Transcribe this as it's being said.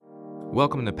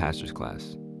Welcome to Pastor's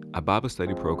Class, a Bible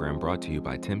study program brought to you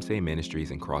by Timsay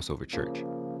Ministries and Crossover Church.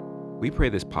 We pray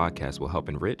this podcast will help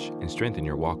enrich and strengthen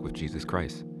your walk with Jesus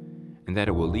Christ, and that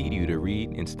it will lead you to read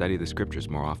and study the scriptures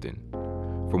more often.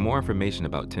 For more information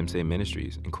about Timsay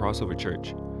Ministries and Crossover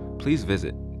Church, please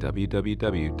visit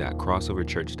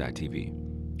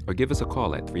www.crossoverchurch.tv or give us a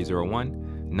call at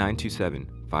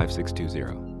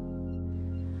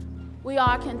 301-927-5620. We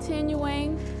are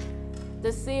continuing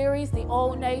the series, The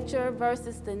Old Nature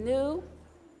versus the New.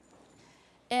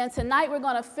 And tonight we're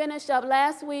going to finish up.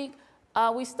 Last week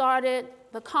we started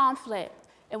the conflict,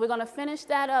 and we're going to finish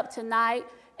that up tonight,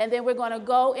 and then we're going to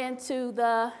go into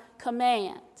the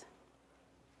command.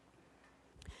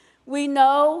 We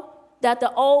know that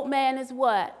the old man is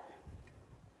what?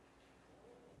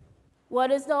 What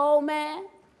is the old man?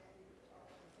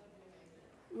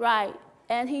 Right.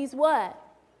 And he's what?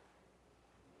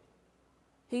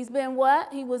 He's been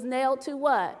what? He was nailed to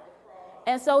what?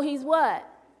 And so he's what?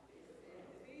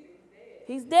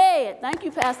 He's dead. Thank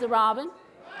you, Pastor Robin.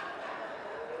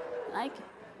 Thank you.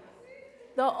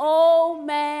 The old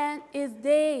man is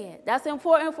dead. That's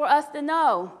important for us to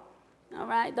know. All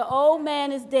right? The old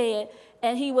man is dead,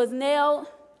 and he was nailed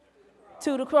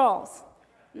to the cross.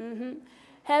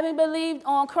 Having believed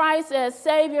on Christ as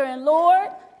Savior and Lord,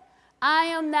 I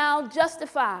am now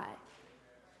justified.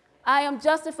 I am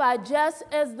justified just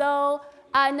as though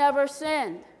I never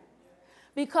sinned,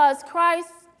 because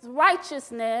Christ's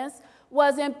righteousness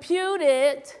was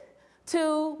imputed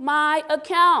to my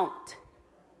account.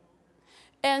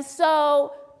 And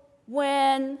so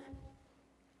when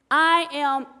I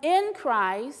am in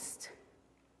Christ,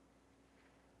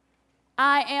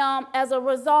 I am, as a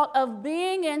result of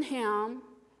being in him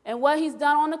and what he's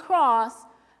done on the cross,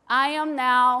 I am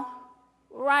now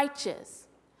righteous.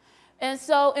 And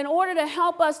so in order to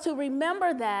help us to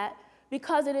remember that,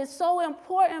 because it is so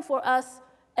important for us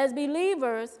as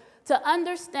believers to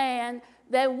understand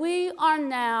that we are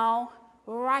now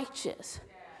righteous.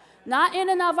 Not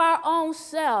in and of our own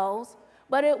selves,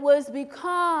 but it was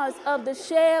because of the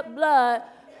shed blood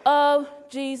of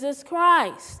Jesus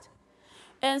Christ.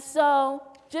 And so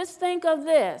just think of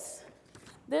this.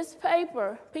 This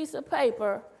piece of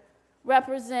paper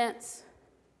represents,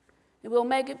 and we'll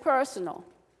make it personal,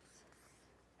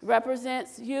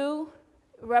 represents you,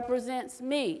 represents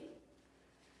me.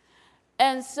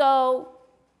 And so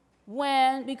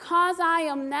because I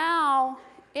am now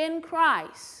in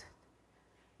Christ,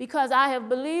 because I have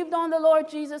believed on the Lord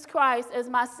Jesus Christ as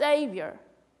my Savior,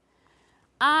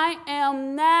 I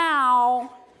am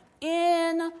now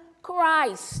in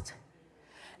Christ.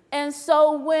 And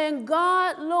so when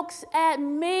God looks at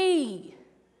me,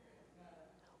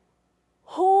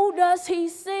 who does he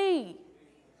see?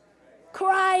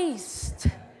 Christ.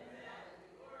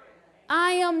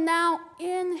 I am now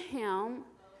in him,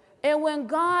 and when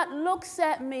God looks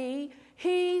at me,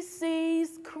 he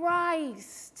sees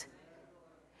Christ.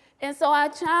 And so I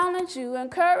challenge you,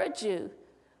 encourage you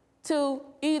to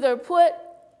either put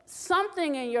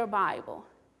something in your Bible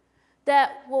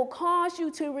that will cause you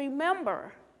to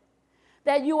remember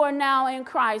that you are now in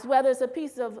Christ, whether it's a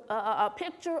piece of a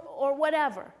picture or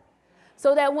whatever.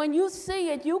 So that when you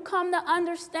see it, you come to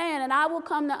understand, and I will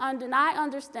come to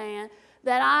understand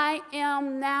that I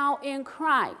am now in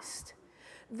Christ.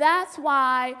 That's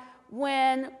why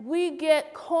when we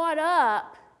get caught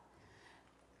up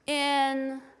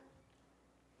in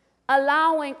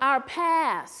allowing our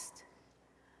past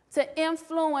to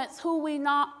influence who we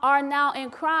are now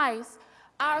in Christ,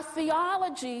 our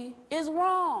theology is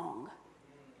wrong,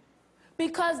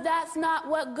 because that's not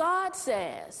what God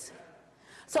says.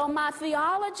 So my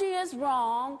theology is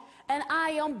wrong, and I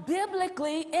am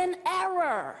biblically in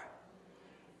error.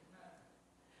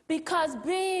 Because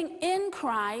being in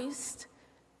Christ,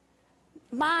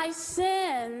 my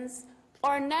sins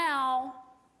are now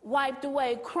wiped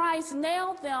away. Christ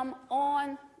nailed them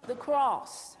on the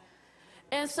cross.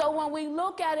 And so when we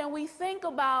look at it and we think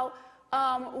about,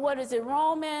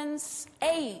 Romans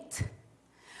 8,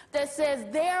 that says,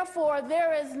 therefore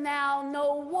there is now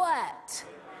no what?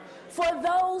 For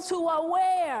those who are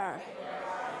where?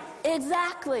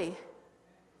 Exactly.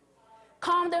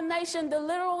 Condemnation, the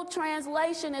literal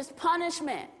translation is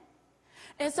punishment.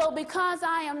 And so because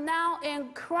I am now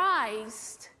in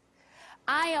Christ,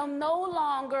 I am no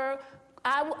longer,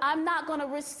 I'm not going to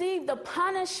receive the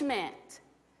punishment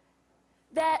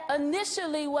that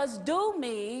initially was due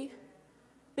me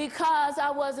because I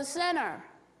was a sinner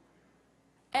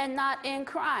and not in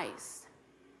Christ.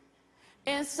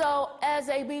 And so as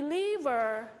a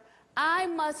believer, I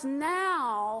must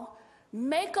now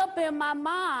make up in my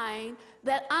mind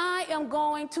that I am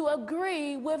going to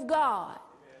agree with God.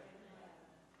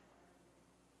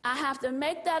 I have to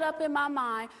make that up in my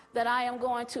mind that I am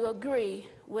going to agree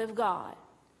with God.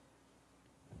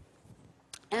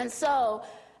 And so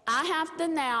I have to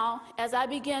now, as I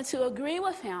begin to agree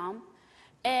with him,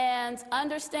 and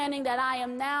understanding that I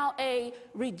am now a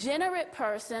regenerate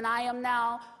person, I am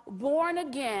now born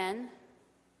again,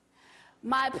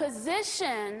 my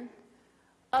position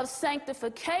of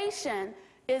sanctification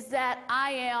is that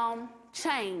I am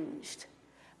changed.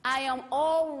 I am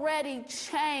already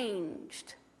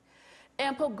changed.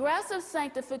 And progressive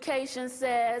sanctification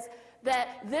says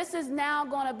that this is now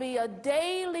going to be a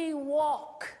daily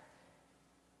walk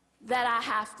that I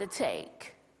have to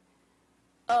take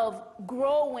of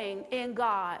growing in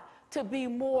God to be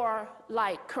more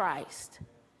like Christ.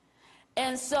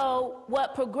 And so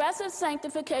what progressive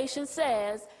sanctification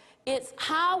says, it's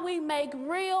how we make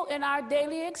real in our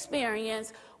daily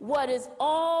experience what is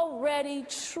already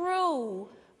true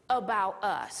about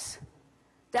us.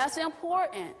 That's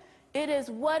important. It is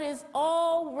what is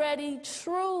already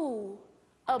true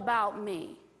about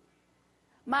me.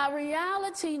 My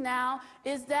reality now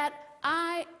is that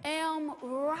I am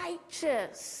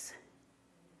righteous.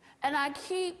 And I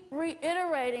keep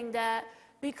reiterating that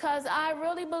because I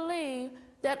really believe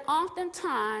that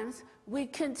oftentimes we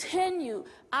continue,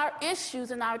 our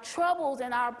issues and our troubles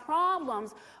and our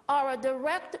problems are a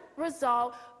direct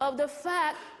result of the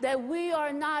fact that we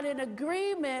are not in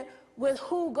agreement with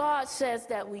who God says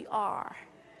that we are.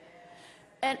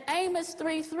 And Amos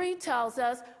 3:3 tells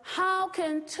us, how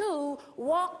can two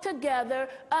walk together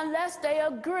unless they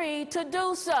agree to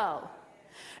do so?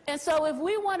 And so if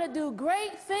we want to do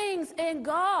great things in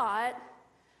God,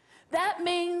 that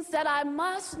means that I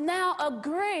must now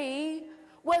agree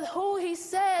with who he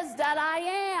says that I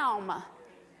am.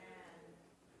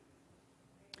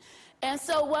 And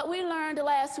so what we learned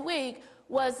last week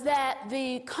was that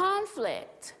the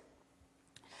conflict,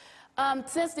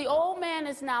 since the old man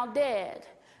is now dead,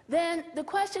 then the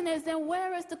question is, then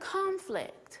where is the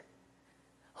conflict?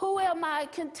 Who am I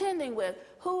contending with?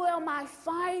 Who am I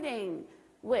fighting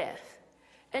with?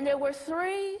 And there were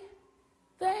three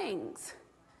things.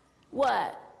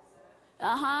 What?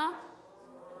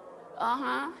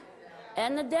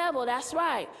 And the devil, that's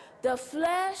right. The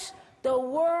flesh, the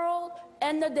world,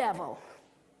 and the devil.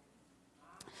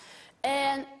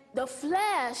 And the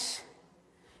flesh,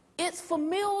 it's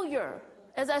familiar,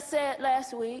 as I said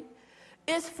last week,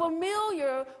 it's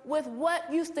familiar with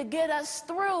what used to get us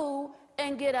through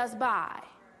and get us by.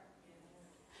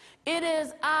 It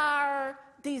is our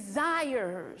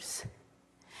desires.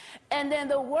 And then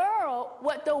the world,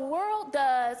 what the world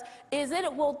does is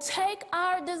it will take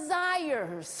our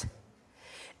desires.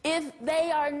 If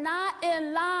they are not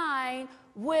in line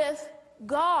with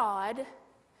God,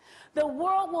 the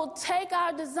world will take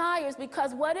our desires,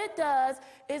 because what it does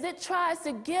is it tries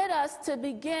to get us to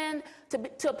begin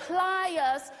to ply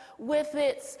us with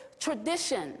its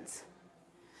traditions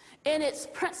and its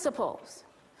principles.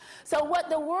 So what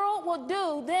the world will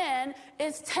do then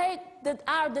is take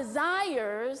our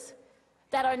desires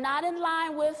that are not in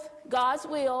line with God's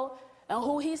will and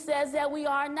who he says that we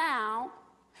are now,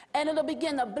 and it'll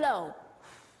begin to blow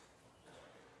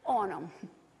on them.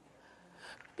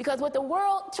 Because what the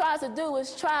world tries to do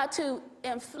is try to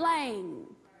inflame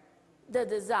the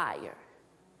desire.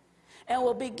 And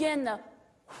will begin to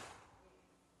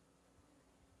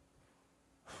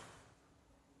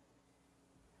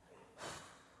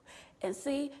and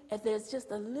see if there's just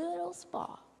a little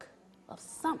spark of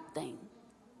something.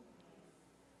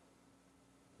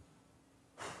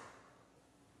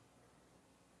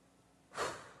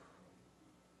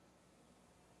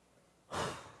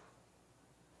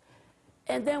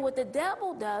 And then what the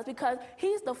devil does, because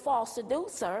he's the false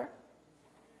seducer,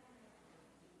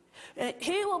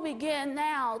 he will begin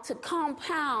now to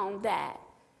compound that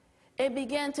and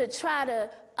begin to try to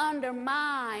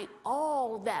undermine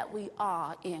all that we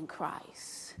are in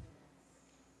Christ.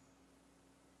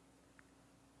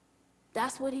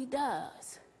 That's what he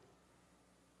does.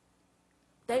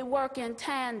 They work in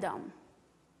tandem.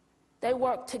 They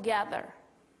work together.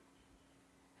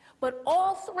 But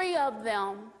all three of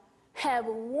them have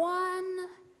one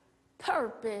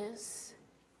purpose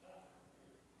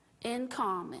in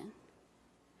common.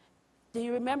 Do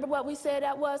you remember what we said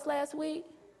that was last week?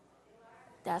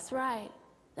 That's right.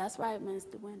 That's right,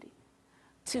 Minister Wendy.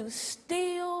 To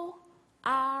steal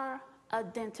our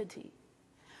identity.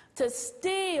 To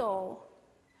steal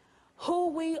who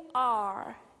we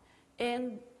are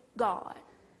in God.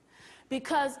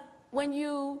 Because when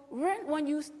you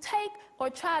take or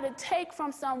try to take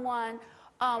from someone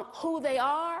who they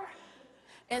are,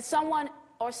 and someone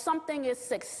or something is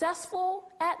successful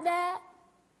at that,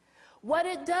 what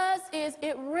it does is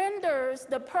it renders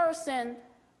the person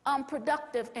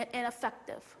unproductive and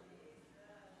ineffective.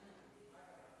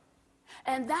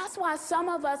 And that's why some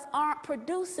of us aren't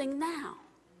producing now.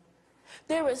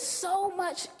 There is so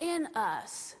much in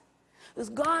us, because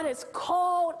God has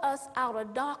called us out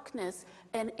of darkness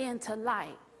and into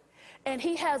light. And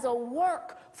he has a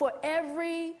work for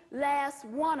every last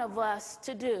one of us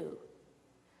to do.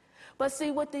 But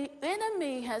see, what the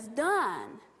enemy has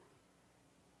done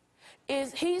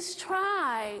is he's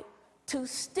tried to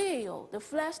steal the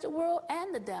flesh, the world,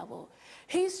 and the devil.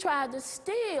 He's tried to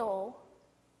steal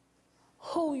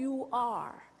who you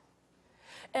are.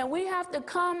 And we have to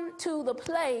come to the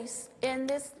place in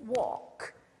this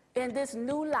walk, in this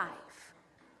new life,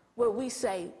 where we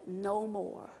say no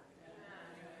more.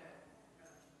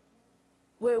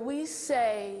 Where we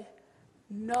say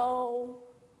no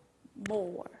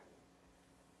more.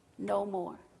 No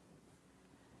more.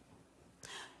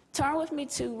 Turn with me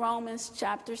to Romans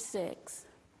chapter 6.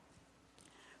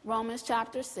 Romans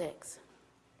chapter 6.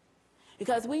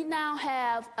 Because we now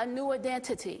have a new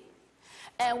identity.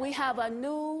 And we have a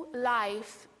new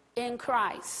life in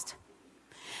Christ.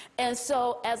 And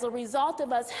so as a result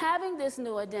of us having this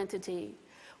new identity,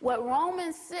 what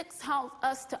Romans 6 helps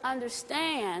us to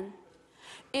understand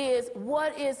is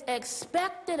what is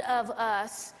expected of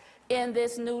us in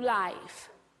this new life.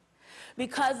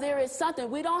 Because there is something,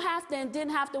 we don't have to and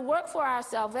didn't have to work for our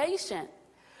salvation.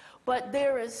 But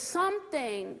there is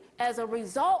something as a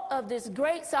result of this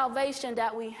great salvation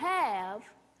that we have.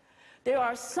 There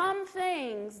are some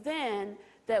things then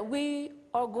that we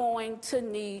are going to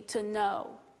need to know.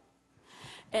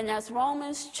 And that's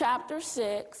Romans chapter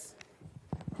 6.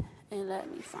 And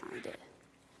let me find it.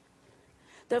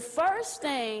 The first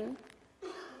thing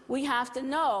we have to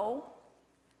know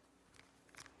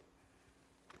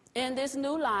in this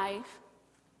new life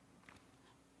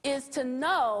is to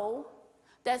know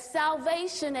that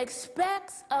salvation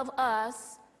expects of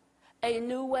us a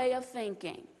new way of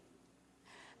thinking.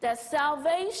 That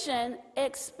salvation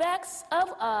expects of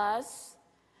us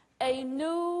a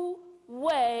new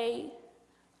way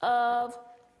of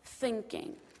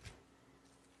thinking.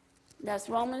 That's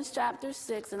Romans chapter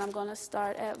 6, and I'm going to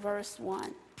start at verse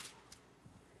 1.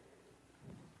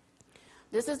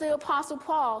 This is the Apostle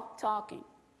Paul talking.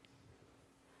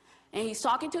 And he's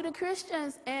talking to the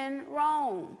Christians in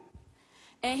Rome.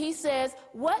 And he says,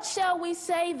 what shall we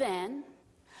say then?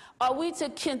 Are we to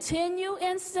continue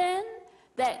in sin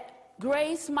that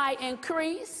grace might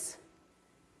increase?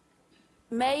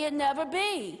 May it never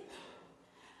be.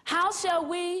 How shall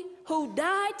we who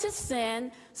died to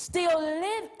sin still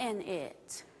live in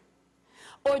it?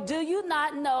 Or do you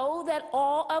not know that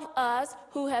all of us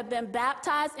who have been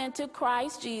baptized into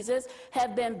Christ Jesus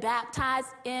have been baptized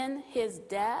in his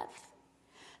death?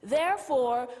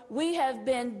 Therefore, we have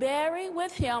been buried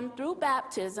with him through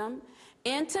baptism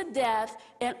into death,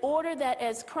 in order that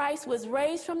as Christ was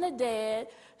raised from the dead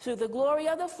through the glory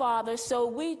of the Father, so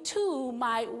we too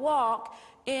might walk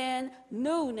in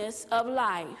newness of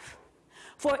life.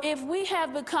 For if we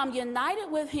have become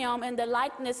united with him in the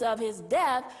likeness of his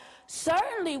death,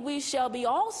 certainly we shall be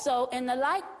also in the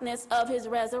likeness of his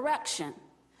resurrection.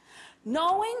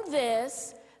 Knowing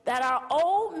this, that our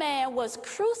old man was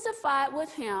crucified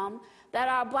with him, that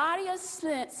our body of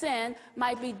sin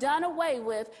might be done away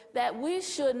with, that we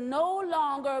should no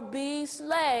longer be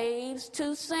slaves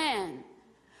to sin.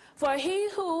 For he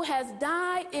who has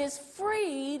died is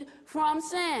freed from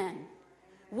sin.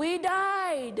 We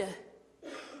died.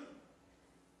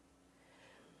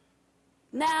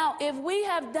 Now, if we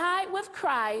have died with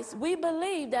Christ, we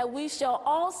believe that we shall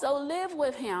also live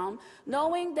with him,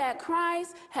 knowing that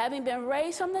Christ, having been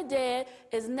raised from the dead,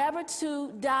 is never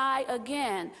to die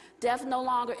again. Death no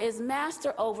longer is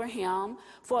master over him.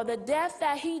 For the death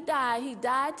that he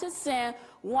died to sin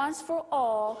once for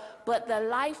all, but the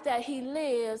life that he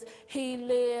lives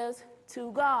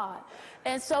to God.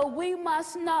 And so we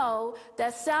must know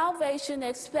that salvation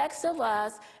expects of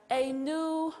us a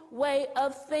new way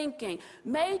of thinking.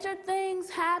 Major things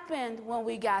happened when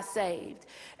we got saved.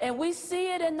 And we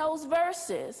see it in those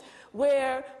verses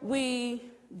where we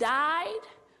died,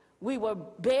 we were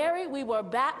buried, we were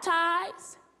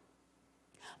baptized.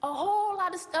 A whole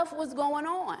lot of stuff was going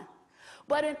on.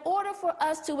 But in order for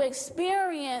us to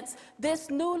experience this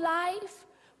new life,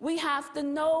 we have to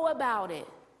know about it.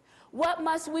 What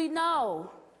must we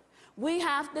know? We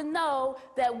have to know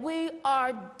that we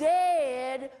are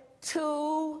dead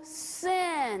to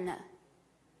sin.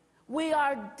 We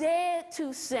are dead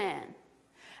to sin.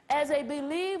 As a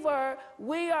believer,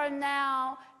 we are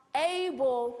now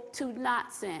able to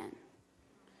not sin.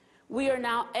 We are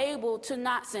now able to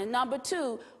not sin. Number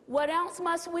two, what else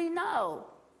must we know?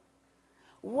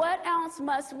 What else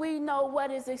must we know what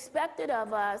is expected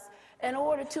of us in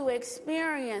order to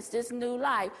experience this new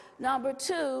life? Number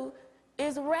 2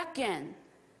 is reckon.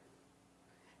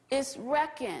 It's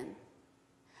reckon.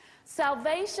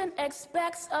 Salvation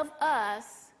expects of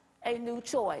us a new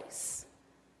choice.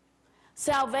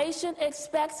 Salvation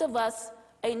expects of us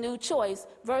a new choice.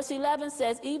 Verse 11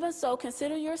 says, even so,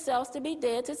 consider yourselves to be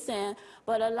dead to sin,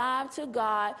 but alive to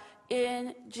God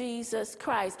in Jesus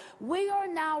Christ. We are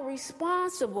now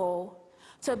responsible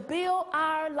to build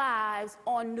our lives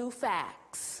on new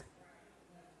facts.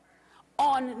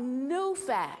 On new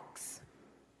facts.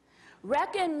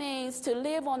 Reckon means to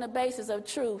live on the basis of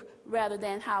truth rather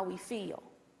than how we feel.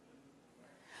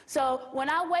 So when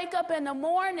I wake up in the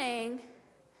morning,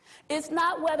 it's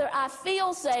not whether I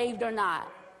feel saved or not.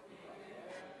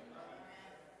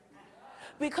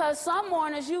 Because some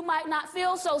mornings you might not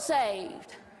feel so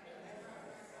saved.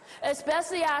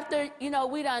 Especially after,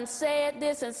 we done said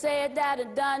this and said that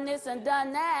and done this and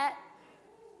done that.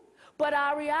 But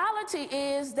our reality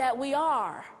is that we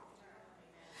are.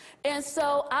 And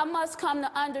so I must come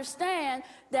to understand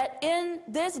that in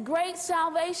this great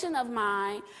salvation of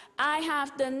mine, I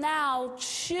have to now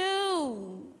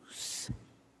choose.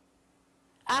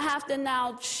 I have to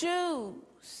now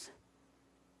choose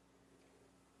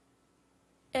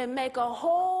and make a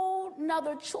whole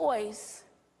nother choice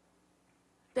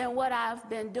than what I've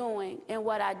been doing and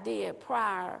what I did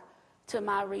prior to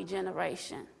my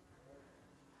regeneration.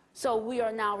 So we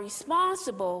are now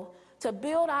responsible to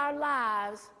build our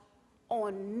lives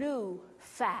on new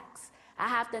facts. I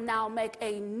have to now make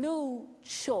a new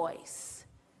choice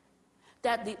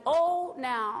that the old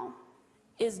now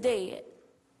is dead.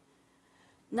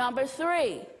 Number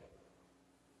 3,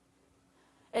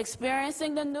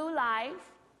 experiencing the new life.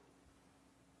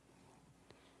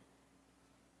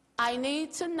 I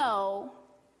need to know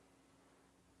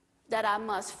that I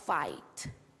must fight.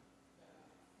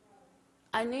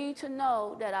 I need to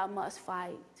know that I must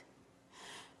fight.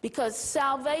 Because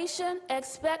salvation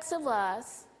expects of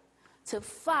us to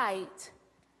fight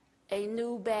a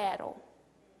new battle.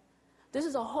 This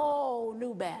is a whole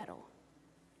new battle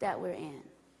that we're in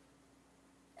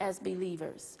as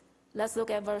believers. Let's look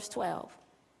at verse 12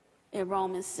 in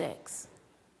Romans 6.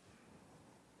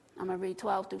 I'm going to read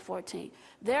 12 through 14.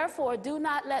 Therefore, do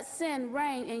not let sin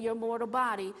reign in your mortal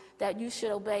body, that you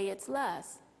should obey its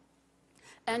lusts.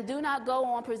 And do not go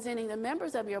on presenting the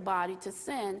members of your body to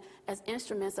sin as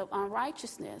instruments of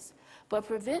unrighteousness, but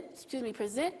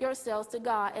present yourselves to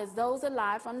God as those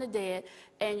alive from the dead,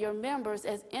 and your members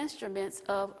as instruments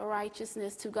of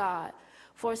righteousness to God.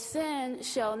 For sin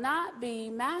shall not be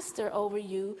master over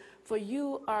you, for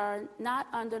you are not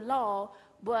under law,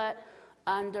 but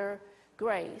under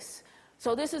grace.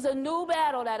 So this is a new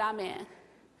battle that I'm in.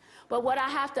 But what I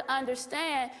have to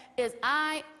understand is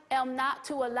I am not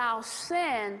to allow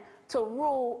sin to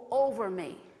rule over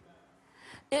me.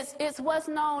 It's what's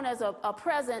known as a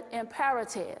present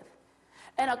imperative.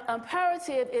 And an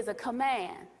imperative is a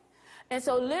command. And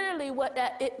so literally what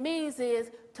it means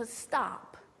is to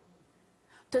stop.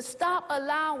 To stop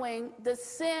allowing the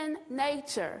sin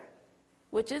nature,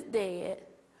 which is dead,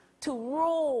 to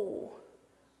rule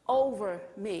over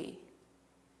me.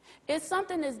 If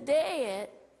something is dead,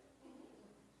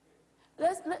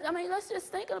 let's just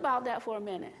think about that for a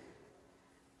minute.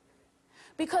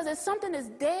 Because if something is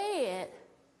dead,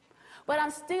 but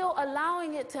I'm still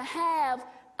allowing it to have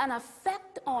an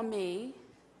effect on me,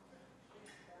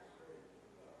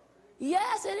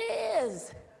 yes, it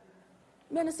is,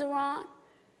 Minister Ron.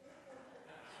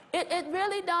 It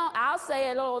really don't, I'll say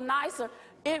it a little nicer,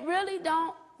 it really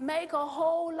don't make a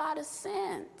whole lot of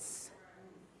sense.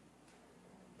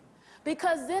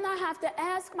 Because then I have to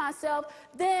ask myself,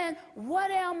 then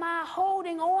what am I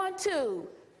holding on to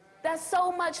that's so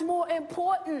much more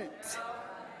important?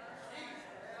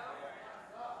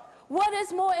 What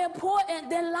is more important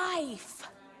than life?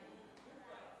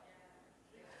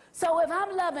 So if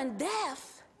I'm loving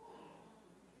death,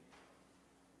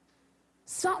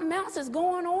 something else is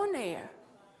going on there.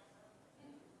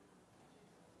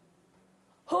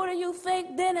 Who do you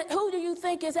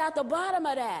think is at the bottom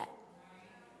of that?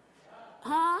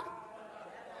 Huh?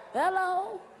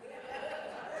 Hello?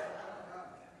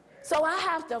 So I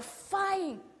have to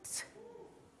fight.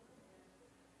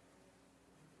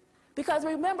 Because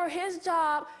remember, his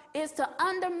job is to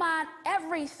undermine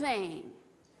everything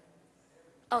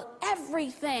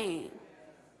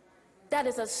that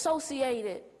is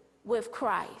associated with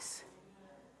Christ.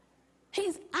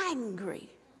 He's angry.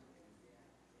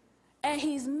 And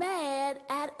he's mad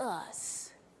at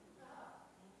us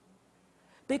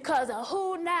because of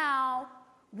who now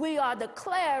we are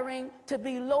declaring to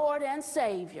be Lord and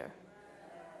Savior.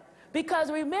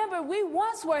 Because remember, we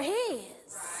once were his.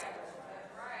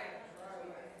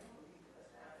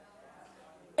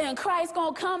 And Christ's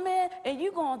going to come in and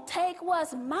you're going to take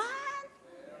what's mine?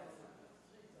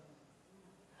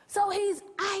 So he's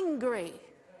angry.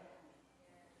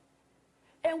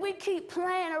 And we keep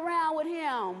playing around with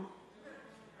him.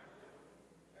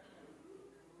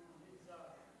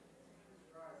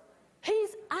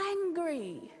 He's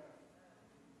angry.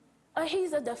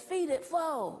 He's a defeated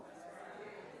foe.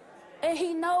 And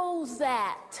he knows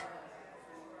that.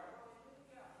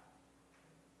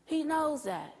 He knows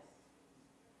that.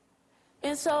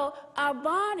 And so our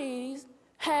bodies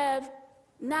have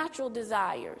natural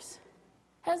desires.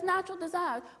 Has natural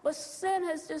desires. But sin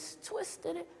has just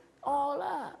twisted it all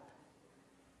up.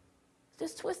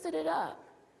 Just twisted it up.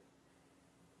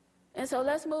 And so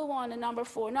let's move on to number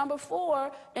 4. Number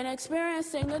 4, in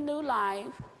experiencing the new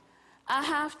life, I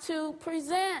have to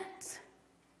present.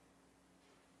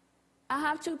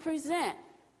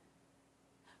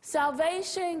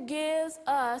 Salvation gives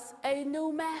us a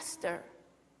new master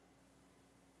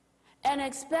and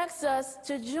expects us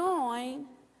to join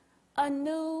a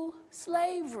new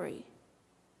slavery,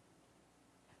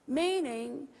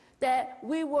 meaning that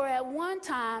we were at one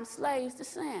time slaves to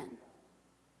sin.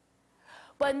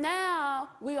 But now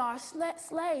we are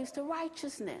slaves to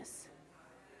righteousness.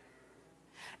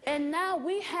 And now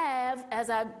we have, as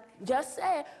I just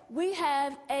said, we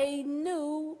have a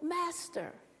new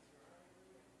master.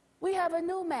 We have a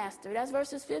new master. That's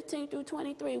verses 15 through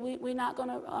 23. We're not going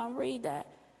to read that.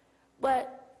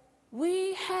 But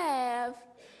we have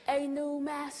a new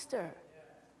master.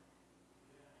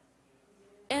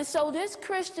 And so in this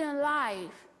Christian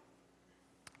life,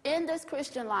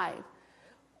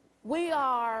 we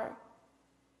are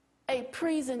a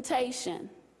presentation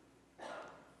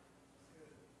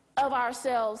of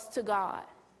ourselves to God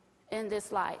in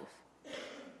this life.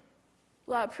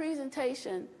 Well,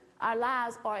 our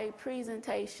lives are a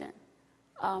presentation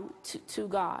to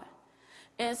God.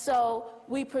 And so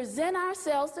we present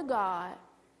ourselves to God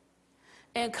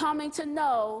and coming to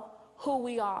know who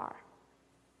we are.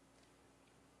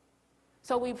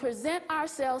 So we present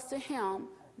ourselves to him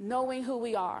knowing who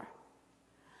we are,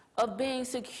 of being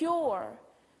secure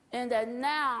in that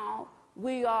now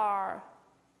we are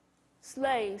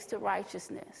slaves to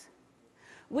righteousness.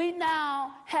 We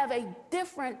now have a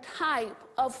different type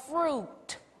of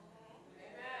fruit.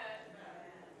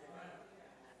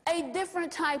 A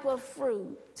different type of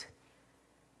fruit.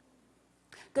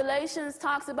 Galatians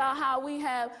talks about how we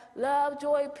have love,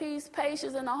 joy, peace,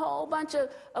 patience, and a whole bunch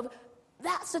of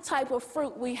that's the type of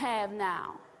fruit we have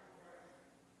now.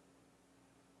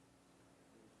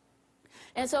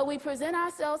 And so we present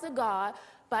ourselves to God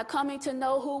by coming to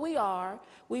know who we are.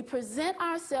 We present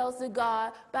ourselves to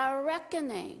God by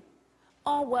reckoning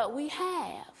on what we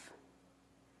have.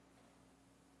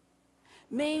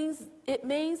 It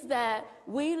means that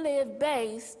we live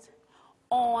based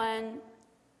on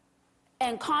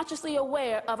and consciously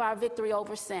aware of our victory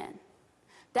over sin.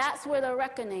 That's where the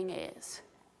reckoning is.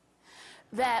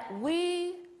 That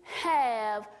we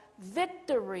have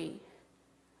victory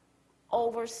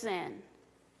over sin.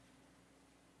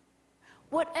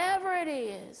 Whatever it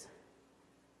is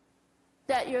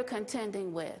that you're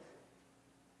contending with,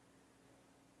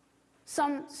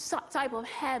 some type of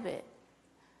habit,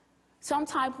 some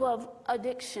type of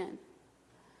addiction,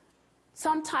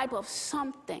 some type of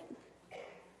something,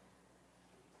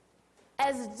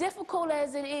 as difficult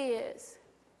as it is,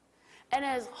 and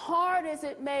as hard as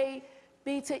it may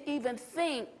be to even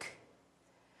think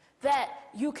that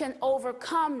you can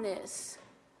overcome this,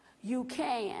 you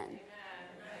can.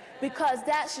 Because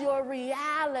that's your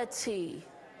reality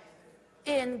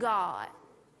in God.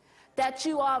 That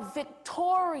you are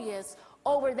victorious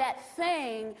over that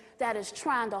thing that is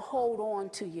trying to hold on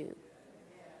to you.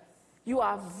 You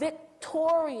are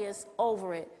victorious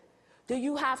over it. Do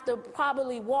you have to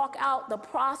probably walk out the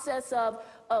process of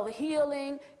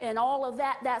healing and all of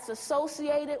that that's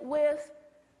associated with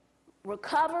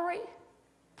recovery?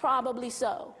 Probably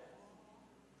so.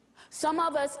 Some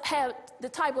of us have the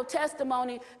type of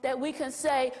testimony that we can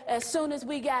say as soon as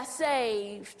we got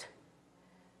saved,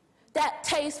 that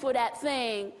taste for that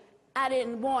thing, I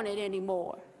didn't want it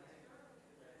anymore.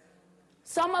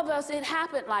 Some of us, it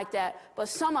happened like that, but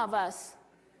some of us,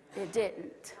 it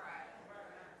didn't.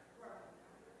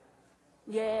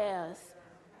 Yes,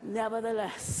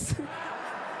 nevertheless,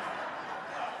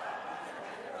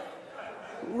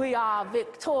 we are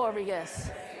victorious.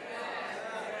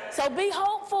 So be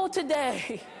hopeful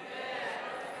today.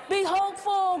 Be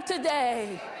hopeful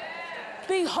today.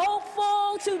 Be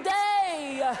hopeful today.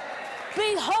 today.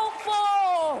 Be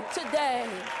hopeful today.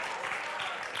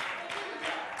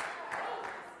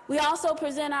 We also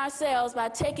present ourselves by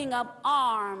taking up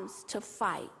arms to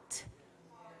fight.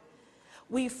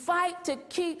 We fight to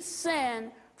keep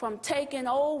sin from taking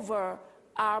over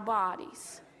our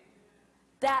bodies.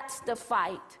 That's the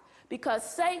fight. Because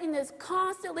Satan is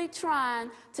constantly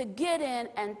trying to get in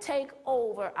and take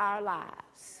over our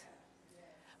lives.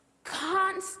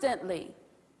 Constantly.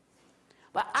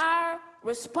 But our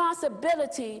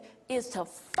responsibility is to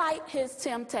fight his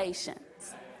temptations.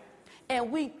 And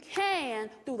we can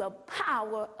through the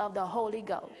power of the Holy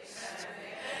Ghost.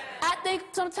 I think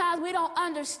sometimes we don't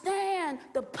understand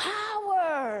the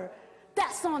power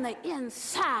that's on the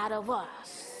inside of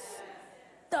us.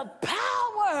 The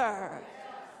power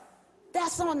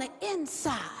that's on the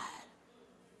inside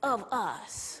of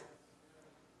us.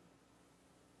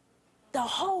 The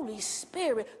Holy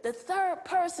Spirit, the third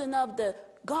person of the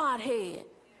Godhead,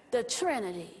 the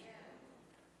Trinity.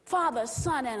 Father,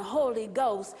 Son, and Holy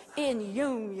Ghost in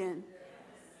union.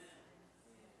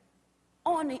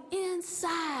 On the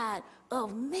inside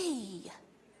of me.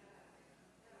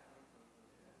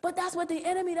 But that's what the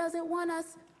enemy doesn't want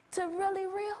us to really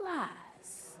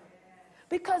realize.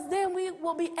 Because then we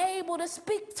will be able to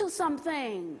speak to some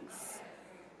things.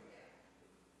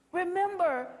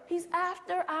 Remember, he's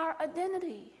after our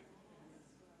identity.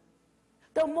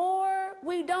 The more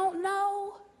we don't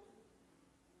know,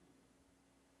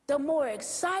 the more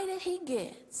excited he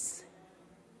gets.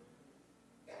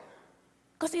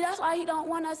 Because see, that's why he don't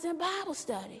want us in Bible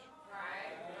study.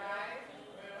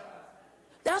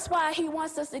 That's why he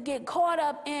wants us to get caught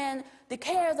up in the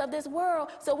cares of this world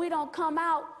so we don't come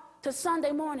out to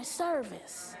Sunday morning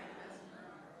service.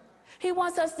 He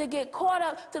wants us to get caught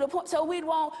up to the point so we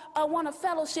won't want to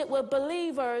fellowship with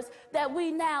believers that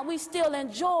we still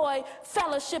enjoy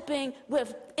fellowshipping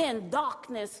with in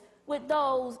darkness, with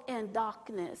those in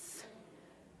darkness.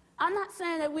 I'm not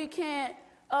saying that we can't,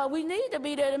 we need to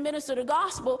be there to minister the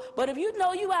gospel, but if you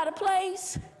know you at a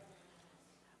place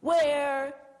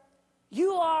where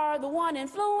you are the one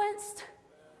influenced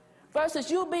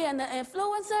versus you being the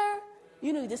influencer,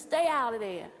 you need to stay out of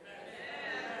there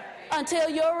until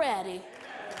you're ready.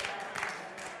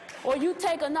 Or you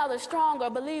take another stronger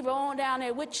believer on down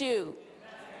there with you.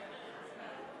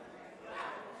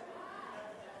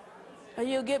 Or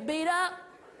you'll get beat up.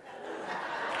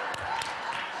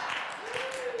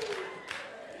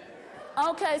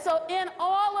 Okay, so in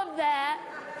all of that,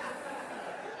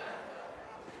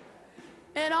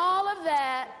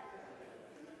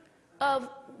 of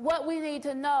what we need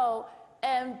to know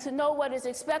and to know what is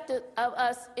expected of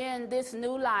us in this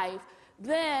new life,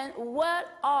 then what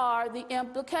are the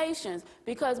implications?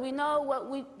 Because we know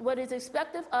what is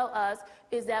expected of us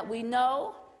is that we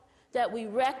know, that we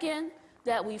reckon,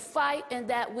 that we fight, and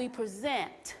that we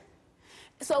present.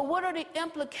 So what are the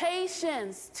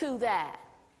implications to that?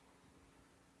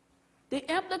 The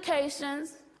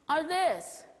implications are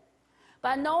this.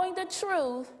 By knowing the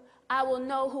truth, I will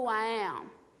know who I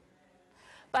am.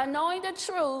 By knowing the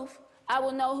truth, I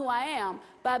will know who I am.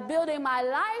 By building my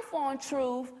life on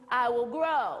truth, I will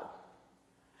grow.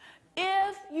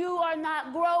 If you are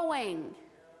not growing,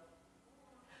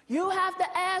 you have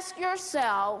to ask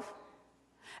yourself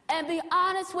and be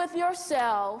honest with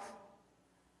yourself,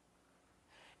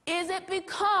 is it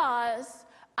because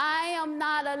I am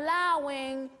not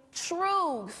allowing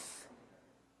truth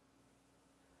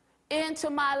into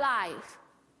my life?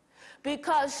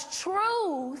 Because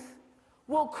truth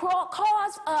will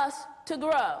cause us to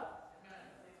grow.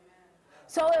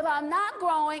 So if I'm not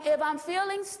growing, if I'm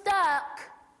feeling stuck,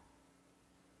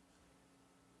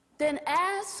 then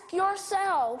ask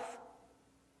yourself,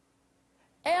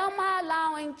 am I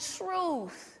allowing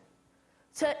truth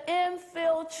to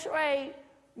infiltrate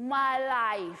my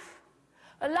life?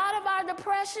 A lot of our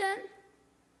depression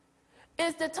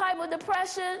is the type of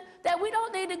depression that we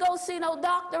don't need to go see no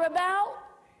doctor about.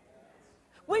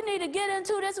 We need to get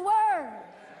into this word.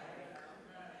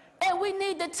 And we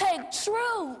need to take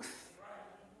truth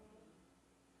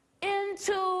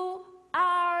into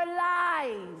our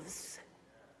lives.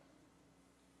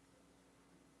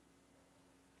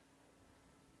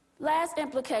 Last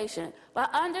implication. By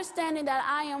understanding that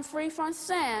I am free from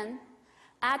sin,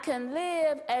 I can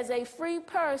live as a free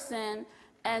person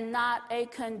and not a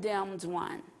condemned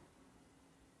one.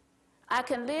 I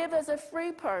can live as a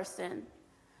free person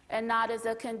and not as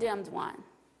a condemned one.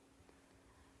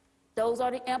 Those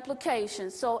are the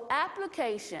implications. So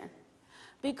application,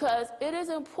 because it is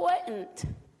important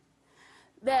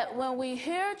that when we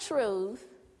hear truth,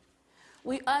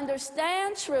 we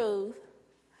understand truth,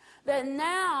 that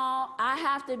now I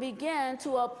have to begin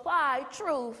to apply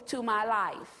truth to my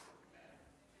life.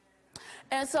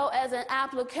 And so as an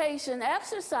application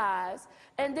exercise,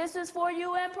 and this is for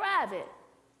you in private,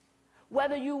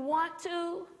 whether you want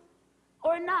to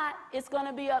or not, it's going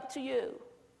to be up to you.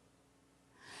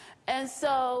 And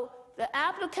so the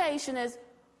application is,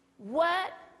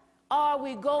 what are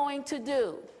we going to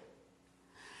do?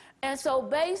 And so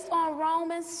based on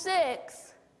Romans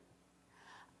 6,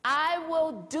 I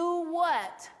will do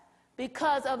what?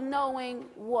 Because of knowing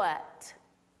what?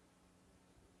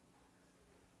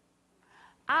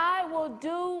 I will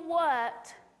do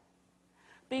what?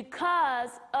 Because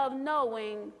of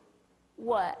knowing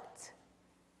what?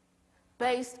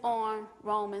 Based on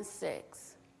Romans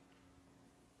 6.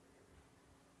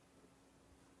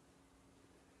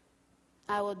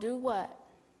 I will do what?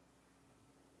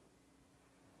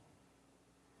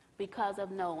 Because of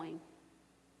knowing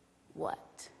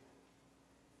what?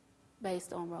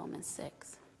 Based on Romans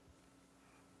 6.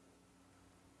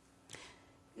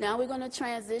 Now we're going to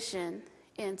transition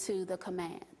into the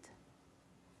command.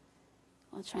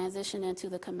 We'll transition into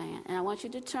the command. And I want you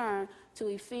to turn to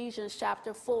Ephesians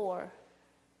chapter 4,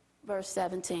 verse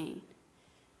 17.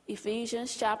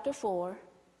 Ephesians chapter 4,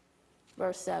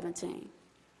 verse 17.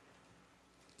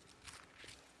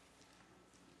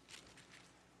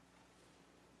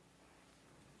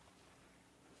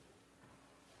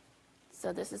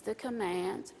 So this is the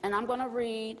command. And I'm going to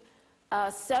read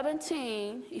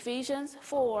 17, Ephesians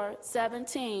 4,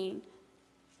 17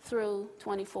 through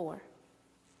 24.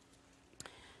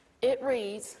 It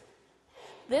reads,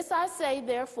 "This I say,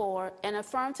 therefore, and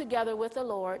affirm together with the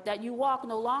Lord, that you walk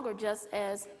no longer just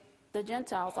as the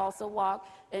Gentiles also walk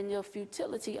in the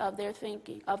futility of their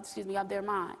thinking, of their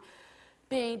mind,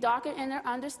 being darkened in their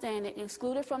understanding,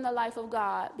 excluded from the life of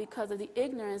God because of the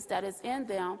ignorance that is in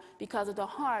them, because of the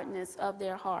hardness of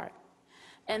their heart.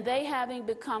 And they, having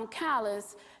become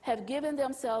callous, have given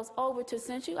themselves over to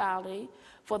sensuality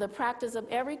for the practice of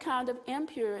every kind of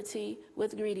impurity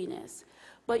with greediness.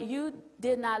 But you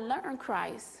did not learn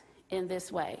Christ in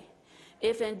this way.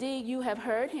 If indeed you have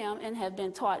heard him and have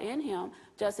been taught in him,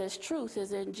 just as truth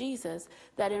is in Jesus,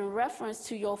 that in reference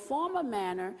to your former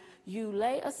manner, you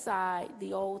lay aside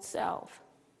the old self,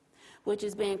 which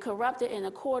is being corrupted in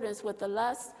accordance with the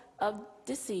lust of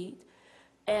deceit,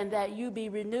 and that you be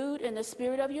renewed in the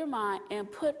spirit of your mind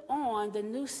and put on the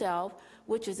new self,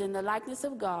 which is in the likeness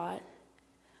of God,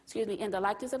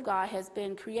 has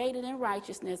been created in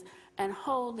righteousness and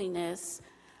holiness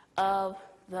of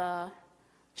the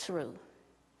truth.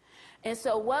 And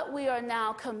so what we are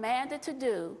now commanded to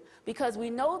do, because we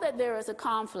know that there is a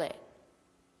conflict,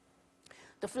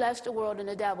 the flesh, the world, and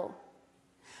the devil.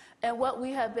 And what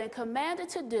we have been commanded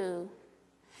to do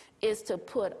is to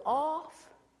put off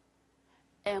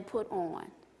and put on.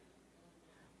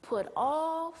 Put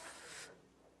off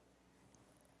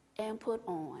and put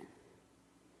on.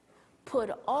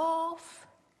 Put off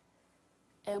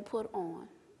and put on.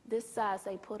 This side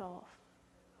say put off.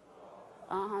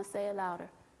 Say it louder.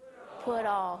 Put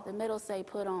off. The middle say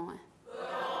put on.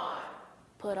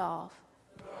 Put off.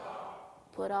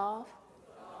 Put off.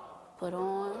 Put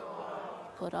on.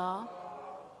 Put off.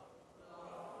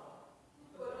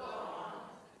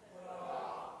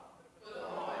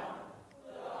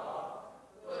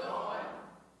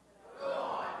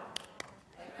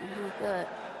 Good.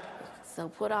 So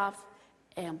put off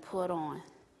and put on.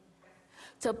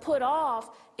 To put off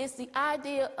is the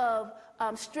idea of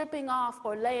stripping off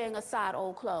or laying aside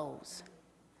old clothes.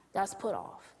 That's put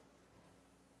off.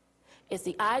 It's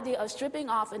the idea of stripping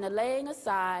off and laying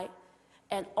aside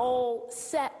an old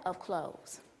set of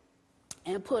clothes.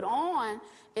 And put on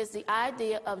is the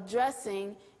idea of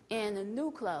dressing in new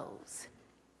clothes.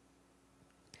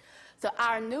 So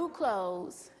our new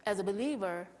clothes as a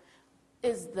believer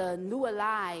is the new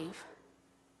alive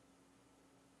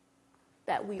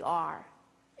that we are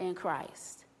in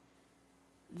Christ.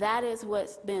 That is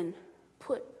what's been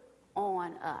put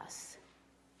on us.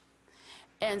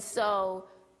 And so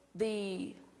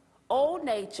the old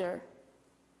nature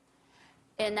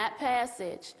in that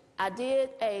passage, I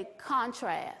did a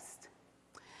contrast.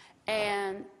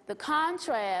 And the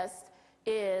contrast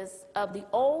is of the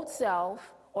old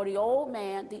self, or the old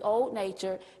man, the old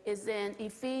nature, is in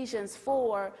Ephesians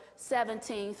 4,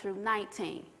 17 through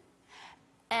 19.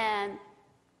 And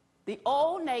the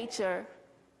old nature,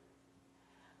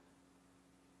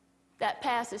 that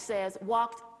passage says,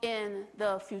 walked in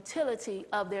the futility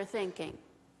of their thinking.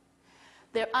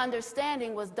 Their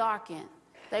understanding was darkened.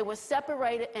 They were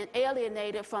separated and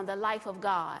alienated from the life of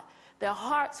God. Their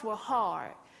hearts were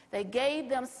hard. They gave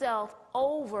themselves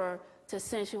over to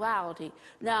sensuality.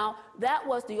 Now, that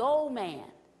was the old man,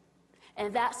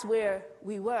 and that's where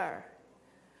we were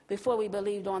before we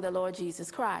believed on the Lord Jesus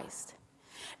Christ.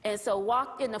 And so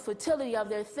walked in the futility of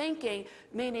their thinking,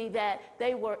 meaning that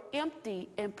they were empty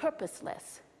and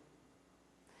purposeless.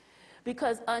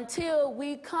 Because until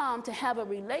we come to have a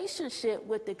relationship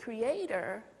with the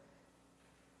Creator,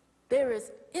 there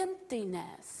is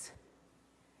emptiness.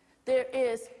 There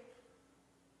is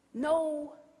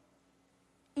no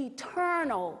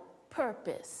eternal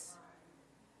purpose.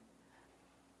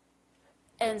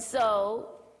 And so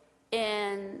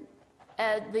in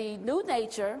the new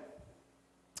nature,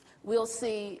 we'll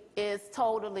see is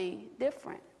totally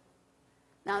different.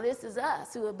 Now this is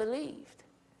us who have believed.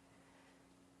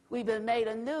 We've been made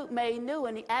new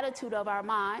in the attitude of our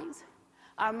minds.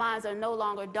 Our minds are no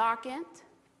longer darkened,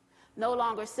 no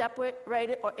longer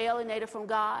separated or alienated from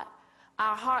God.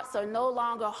 Our hearts are no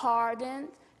longer hardened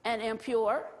and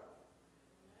impure.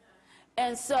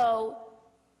 And so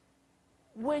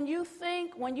when you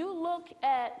look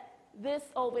at this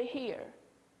over here,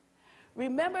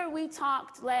 remember we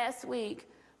talked last week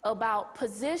about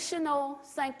positional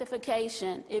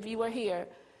sanctification, if you were here,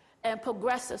 and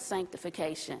progressive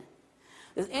sanctification.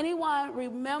 Does anyone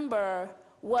remember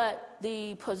what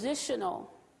the positional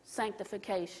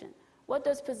sanctification, what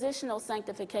does positional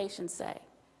sanctification say?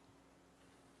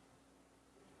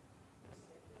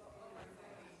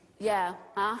 Yeah,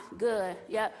 good,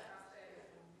 yeah.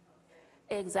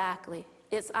 Exactly.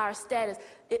 It's our status,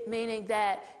 meaning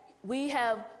that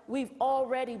we've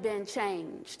already been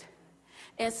changed.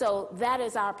 And so that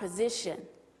is our position,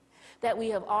 that we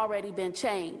have already been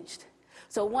changed.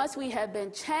 So once we have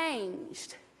been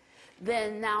changed,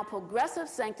 then now progressive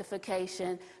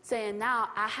sanctification, saying now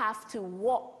I have to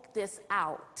walk this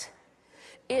out.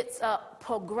 It's a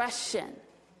progression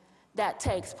that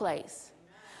takes place.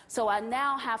 So I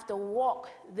now have to walk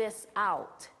this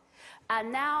out. I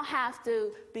now have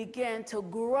to begin to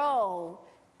grow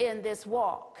in this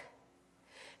walk.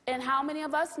 And how many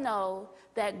of us know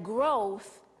that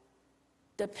growth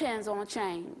depends on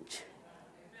change?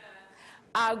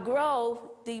 Our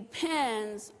growth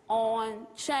depends on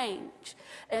change.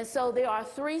 And so there are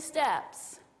 3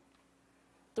 steps.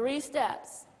 3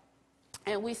 steps.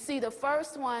 And we see the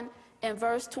first one in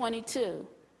verse 22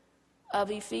 of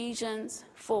Ephesians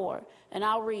 4. And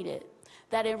I'll read it.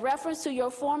 That in reference to your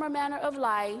former manner of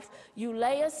life, you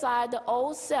lay aside the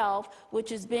old self,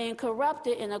 which is being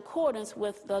corrupted in accordance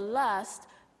with the lust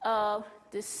of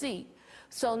deceit.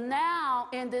 So now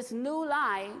in this new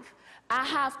life, I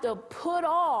have to put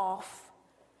off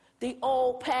the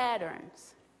old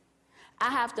patterns. I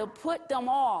have to put them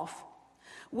off.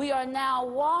 We are now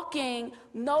walking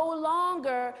no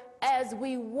longer as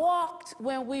we walked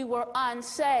when we were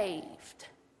unsaved.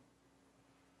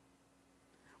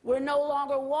 We're no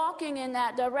longer walking in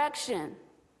that direction.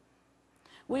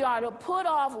 We are to put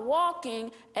off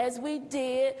walking as we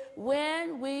did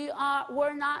when we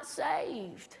were not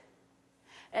saved.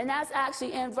 And that's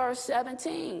actually in verse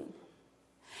 17.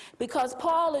 Because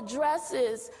Paul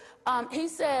addresses, he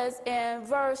says in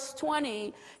verse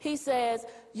 20, he says,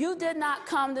 you did not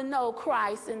come to know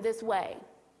Christ in this way.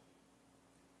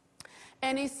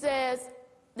 And he says,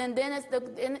 then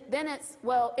it's,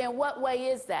 well, in what way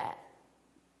is that?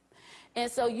 And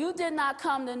so you did not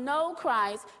come to know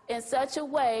Christ in such a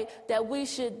way that we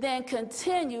should then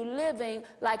continue living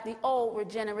like the old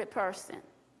regenerate person.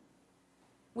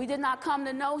 We did not come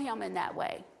to know him in that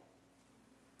way.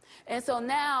 And so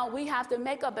now we have to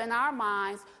make up in our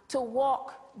minds to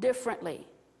walk differently.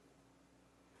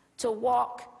 To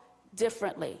walk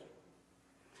differently.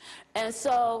 And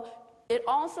so it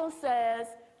also says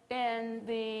in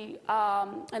the,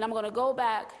 and I'm going to go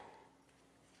back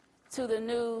to the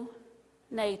new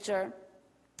nature,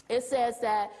 it says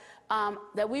that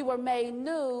that we were made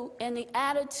new in the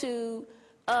attitude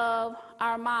of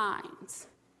our minds.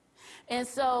 And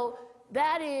so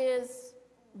that is,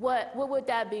 what would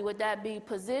that be? Would that be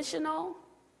positional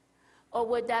or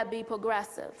would that be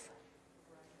progressive?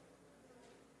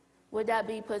 Would that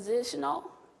be positional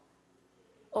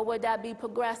or would that be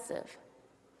progressive?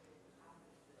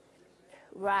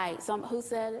 Right. Who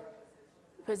said it?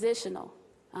 Positional.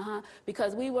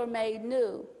 Because we were made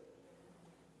new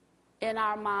in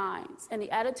our minds, in the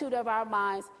attitude of our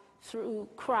minds through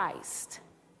Christ.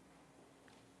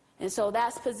 And so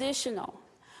that's positional.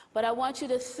 But I want you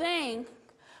to think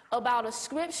about a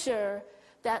scripture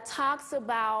that talks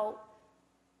about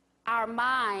our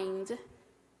mind.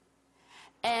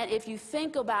 And if you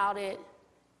think about it,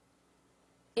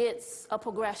 it's a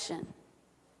progression.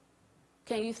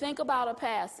 Can you think about a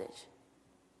passage?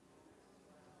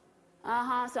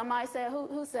 Somebody said,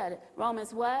 who said it?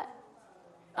 Romans what?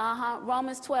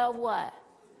 Romans 12 what?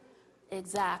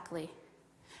 Exactly.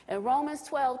 And Romans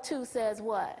 12:2 says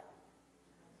what?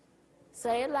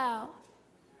 Say it loud.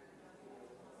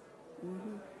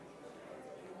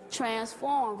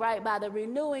 Transformed, right, by the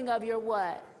renewing of your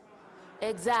what?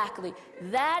 Exactly.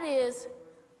 That is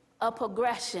a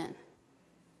progression.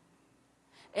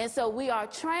 And so we are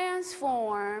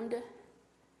transformed.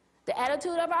 The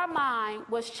attitude of our mind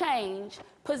was changed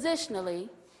positionally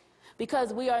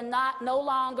because we are no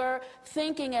longer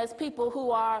thinking as people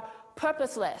who are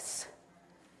purposeless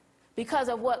because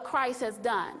of what Christ has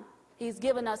done. He's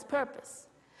given us purpose.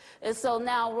 And so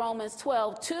now Romans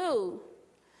 12:2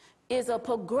 is a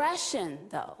progression,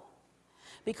 though,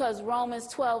 because Romans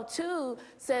 12:2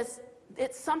 says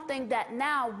it's something that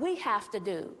now we have to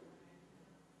do,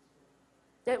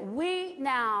 that we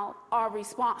now are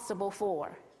responsible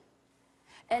for.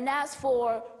 And that's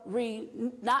for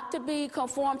not to be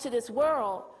conformed to this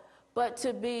world, but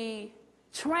to be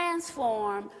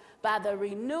transformed by the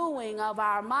renewing of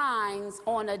our minds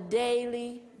on a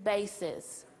daily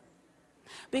basis.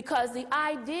 Because the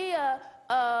idea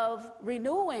of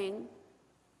renewing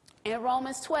in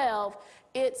Romans 12,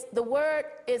 the word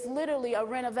is literally a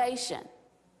renovation.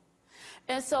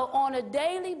 And so on a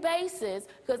daily basis,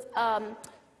 because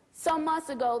some months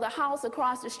ago, the house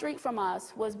across the street from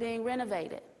us was being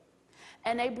renovated.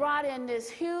 And they brought in this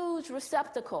huge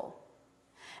receptacle.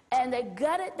 And they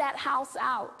gutted that house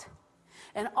out.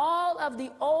 And all of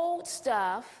the old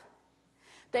stuff,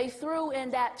 they threw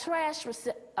in that trash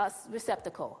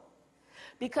receptacle.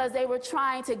 Because they were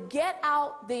trying to get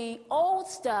out the old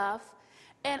stuff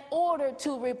in order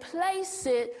to replace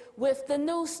it with the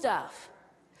new stuff.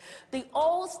 The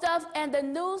old stuff and the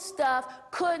new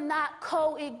stuff could not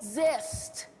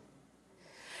coexist.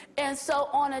 And so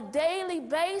on a daily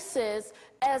basis,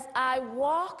 as I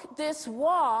walk this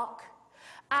walk,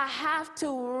 I have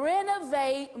to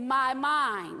renovate my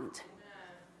mind.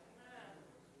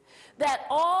 That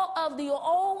all of the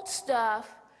old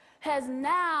stuff has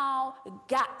now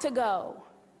got to go.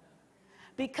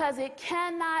 Because it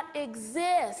cannot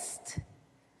exist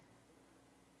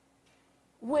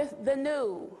with the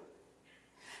new.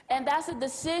 And that's a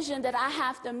decision that I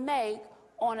have to make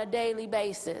on a daily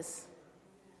basis.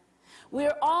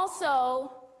 We're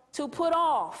also to put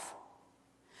off.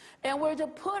 And we're to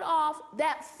put off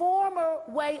that former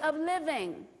way of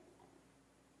living.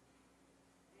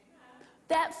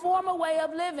 That former way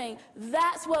of living,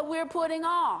 that's what we're putting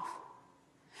off.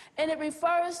 And it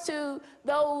refers to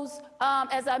those,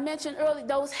 as I mentioned earlier,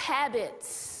 those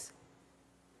habits.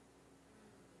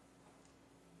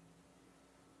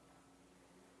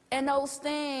 And those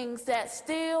things that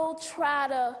still try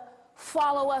to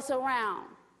follow us around.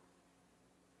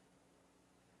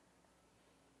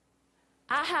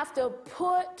 I have to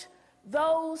put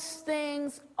those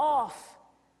things off.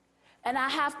 And I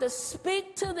have to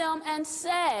speak to them and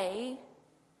say,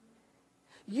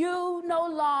 you no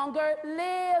longer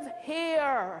live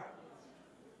here.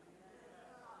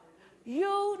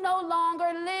 You no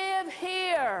longer live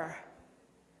here.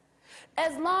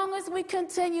 As long as we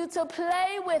continue to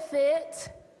play with it,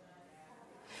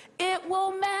 it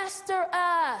will master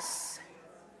us.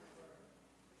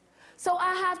 So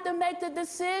I have to make the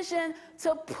decision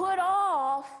to put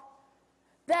off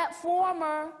that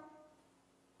former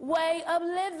way of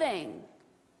living.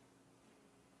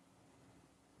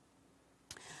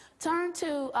 Turn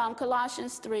to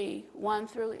Colossians 3, 1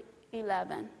 through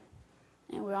 11,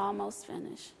 and we're almost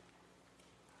finished.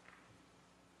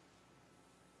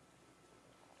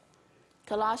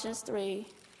 Colossians 3.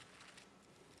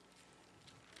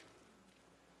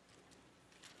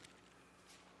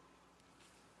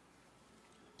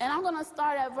 And I'm going to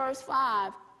start at verse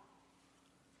 5.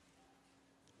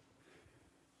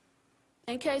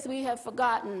 In case we have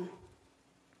forgotten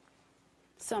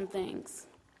some things.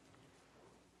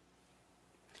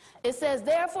 It says,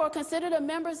 therefore, consider the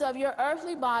members of your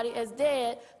earthly body as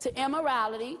dead to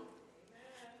immorality,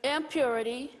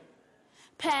 impurity,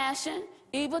 passion,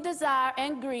 evil desire,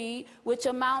 and greed, which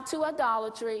amount to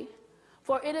idolatry.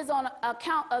 For it is on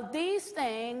account of these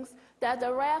things that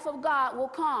the wrath of God will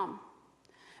come.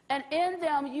 And in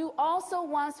them you also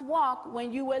once walked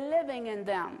when you were living in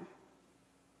them.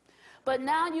 But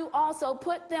now you also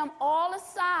put them all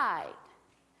aside: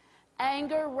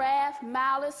 anger, wrath,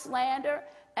 malice, slander,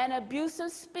 and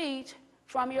abusive speech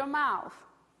from your mouth.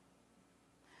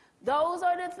 Those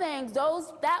are the things,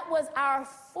 that was our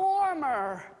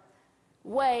former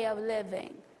way of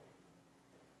living.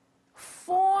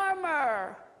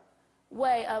 Former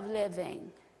way of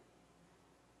living.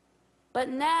 But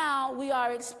now we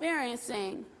are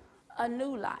experiencing a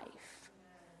new life.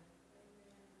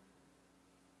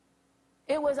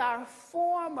 It was our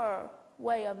former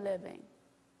way of living.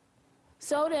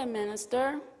 So then,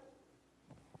 minister,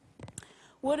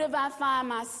 what if I find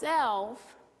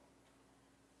myself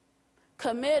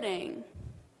committing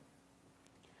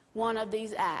one of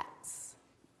these acts?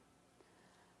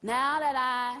 Now that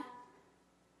I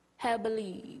have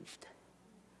believed,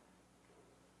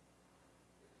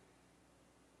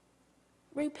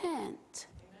 repent.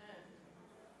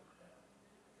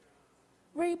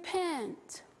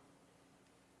 Repent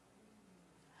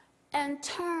and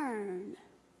turn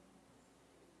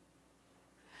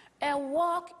and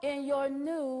walk in your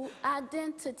new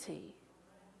identity.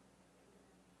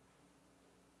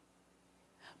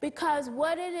 Because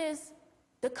what it is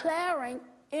declaring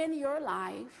in your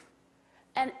life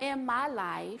and in my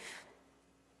life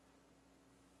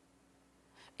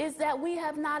is that we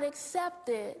have not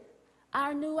accepted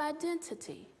our new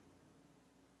identity.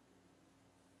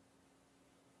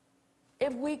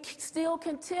 If we still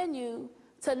continue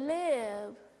to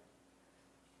live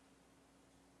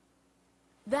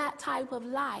that type of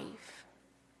life,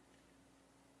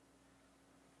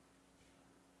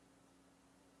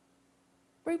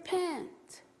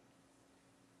 repent,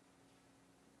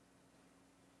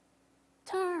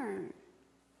 turn,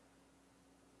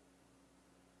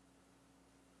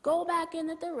 go back in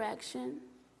the direction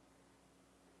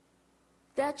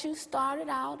that you started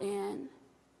out in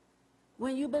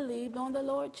when you believed on the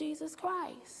Lord Jesus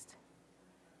Christ.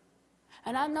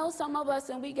 And I know some of us,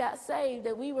 when we got saved,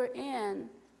 that we were in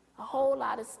a whole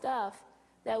lot of stuff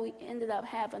that we ended up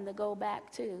having to go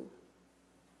back to.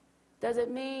 Does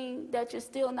it mean that you're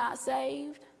still not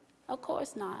saved? Of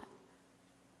course not.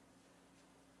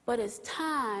 But it's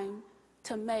time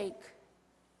to make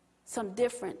some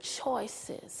different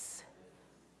choices.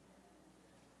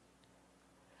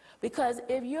 Because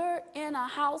if you're in a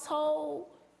household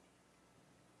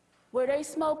where they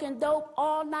smoking dope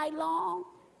all night long,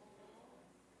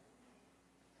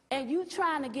 and you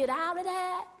trying to get out of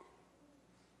that,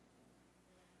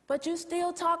 but you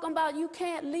still talking about you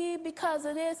can't leave because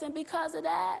of this and because of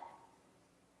that,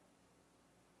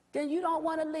 then you don't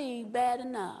want to leave bad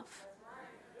enough.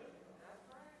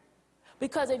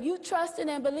 Because if you trusting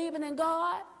and believing in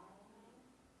God,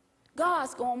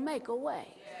 God's going to make a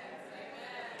way.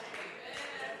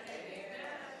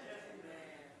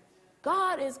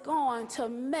 God is going to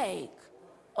make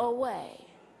a way.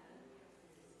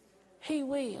 He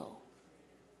will.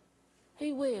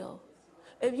 He will.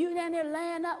 If you in there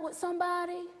laying up with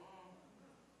somebody,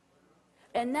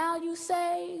 and now you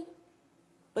say,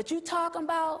 but you talking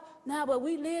about, now but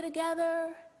we live together,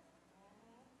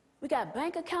 we got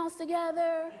bank accounts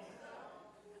together,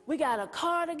 we got a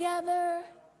car together.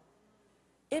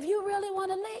 If you really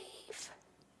want to leave,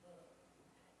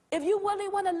 if you really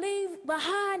want to leave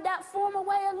behind that former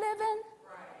way of living,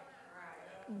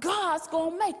 God's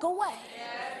going to make a way.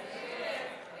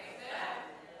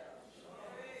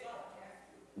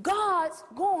 God's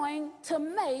going to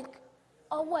make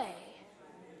a way.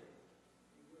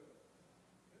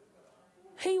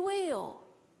 He will.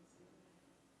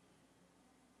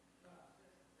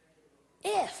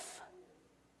 If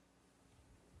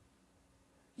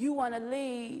you want to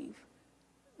leave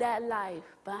that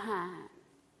life behind,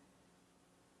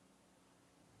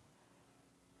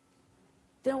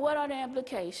 then what are the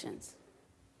implications?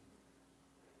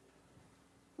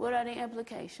 What are the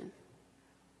implications?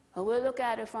 Well, we'll look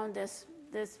at it from this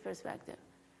perspective.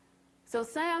 So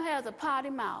Sam has a potty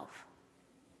mouth.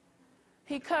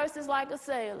 He curses like a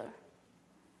sailor.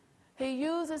 He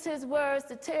uses his words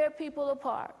to tear people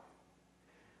apart.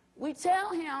 We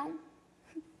tell him,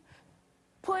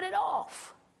 put it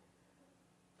off.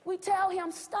 We tell him,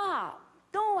 stop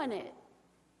doing it.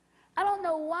 I don't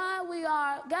know why we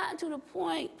are gotten to the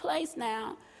place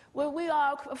now where we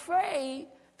are afraid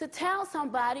to tell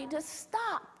somebody to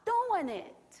stop doing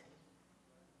it.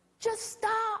 Just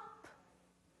stop.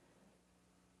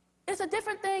 It's a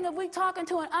different thing if we're talking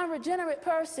to an unregenerate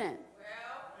person.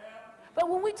 But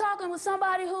when we're talking with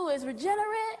somebody who is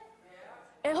regenerate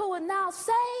and who is now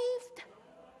saved,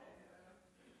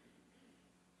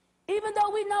 even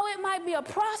though we know it might be a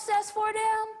process for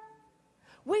them,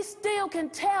 we still can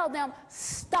tell them,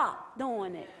 stop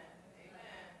doing it.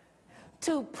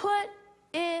 To put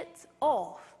it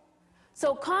off.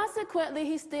 So consequently,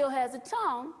 he still has a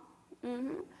tongue.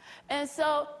 And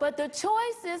so, but the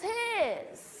choice is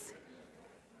his.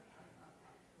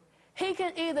 He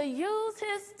can either use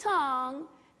his tongue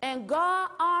in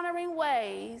God-honoring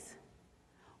ways,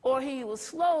 or he will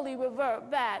slowly revert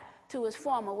back to his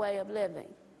former way of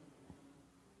living.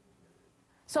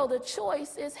 So the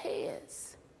choice is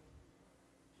his.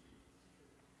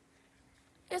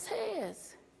 It's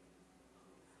his.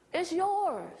 It's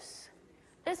yours.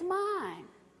 It's mine.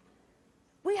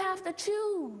 We have to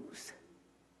choose.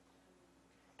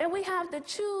 And we have to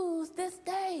choose this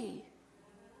day.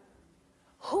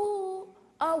 Who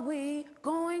are we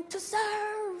going to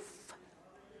serve?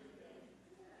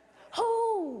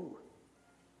 Who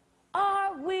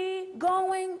are we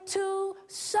going to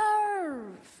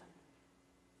serve?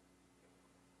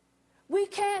 We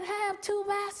can't have two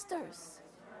masters.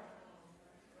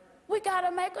 We got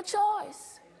to make a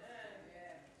choice.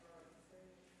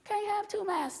 Can't have two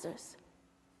masters.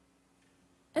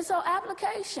 And so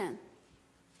application.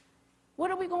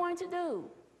 What are we going to do?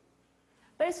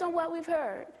 Based on what we've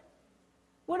heard,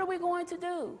 what are we going to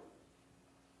do?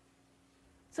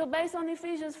 So based on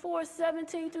Ephesians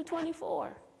 4:17-24,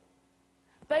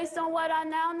 based on what I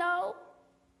now know,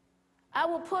 I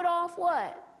will put off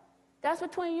what? That's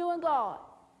between you and God.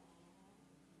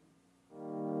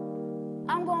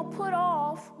 I'm going to put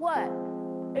off what?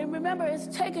 And remember, it's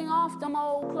taking off them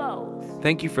old clothes.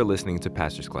 Thank you for listening to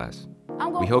Pastor's Class.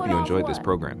 We hope you enjoyed this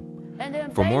program.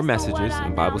 For more messages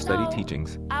and Bible study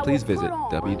teachings, please visit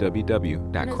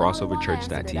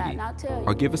www.crossoverchurch.tv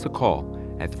or give us a call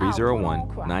at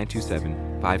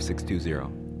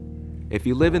 301-927-5620. If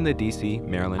you live in the D.C.,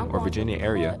 Maryland, or Virginia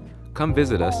area, come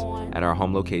visit us at our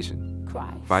home location,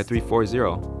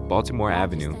 5340 Baltimore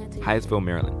Avenue, Hyattsville,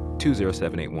 Maryland,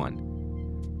 20781.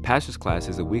 Pastor's Class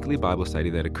is a weekly Bible study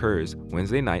that occurs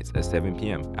Wednesday nights at 7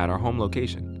 p.m. at our home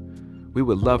location. We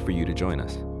would love for you to join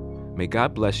us. May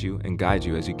God bless you and guide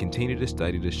you as you continue to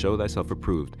study to show thyself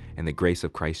approved in the grace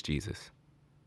of Christ Jesus.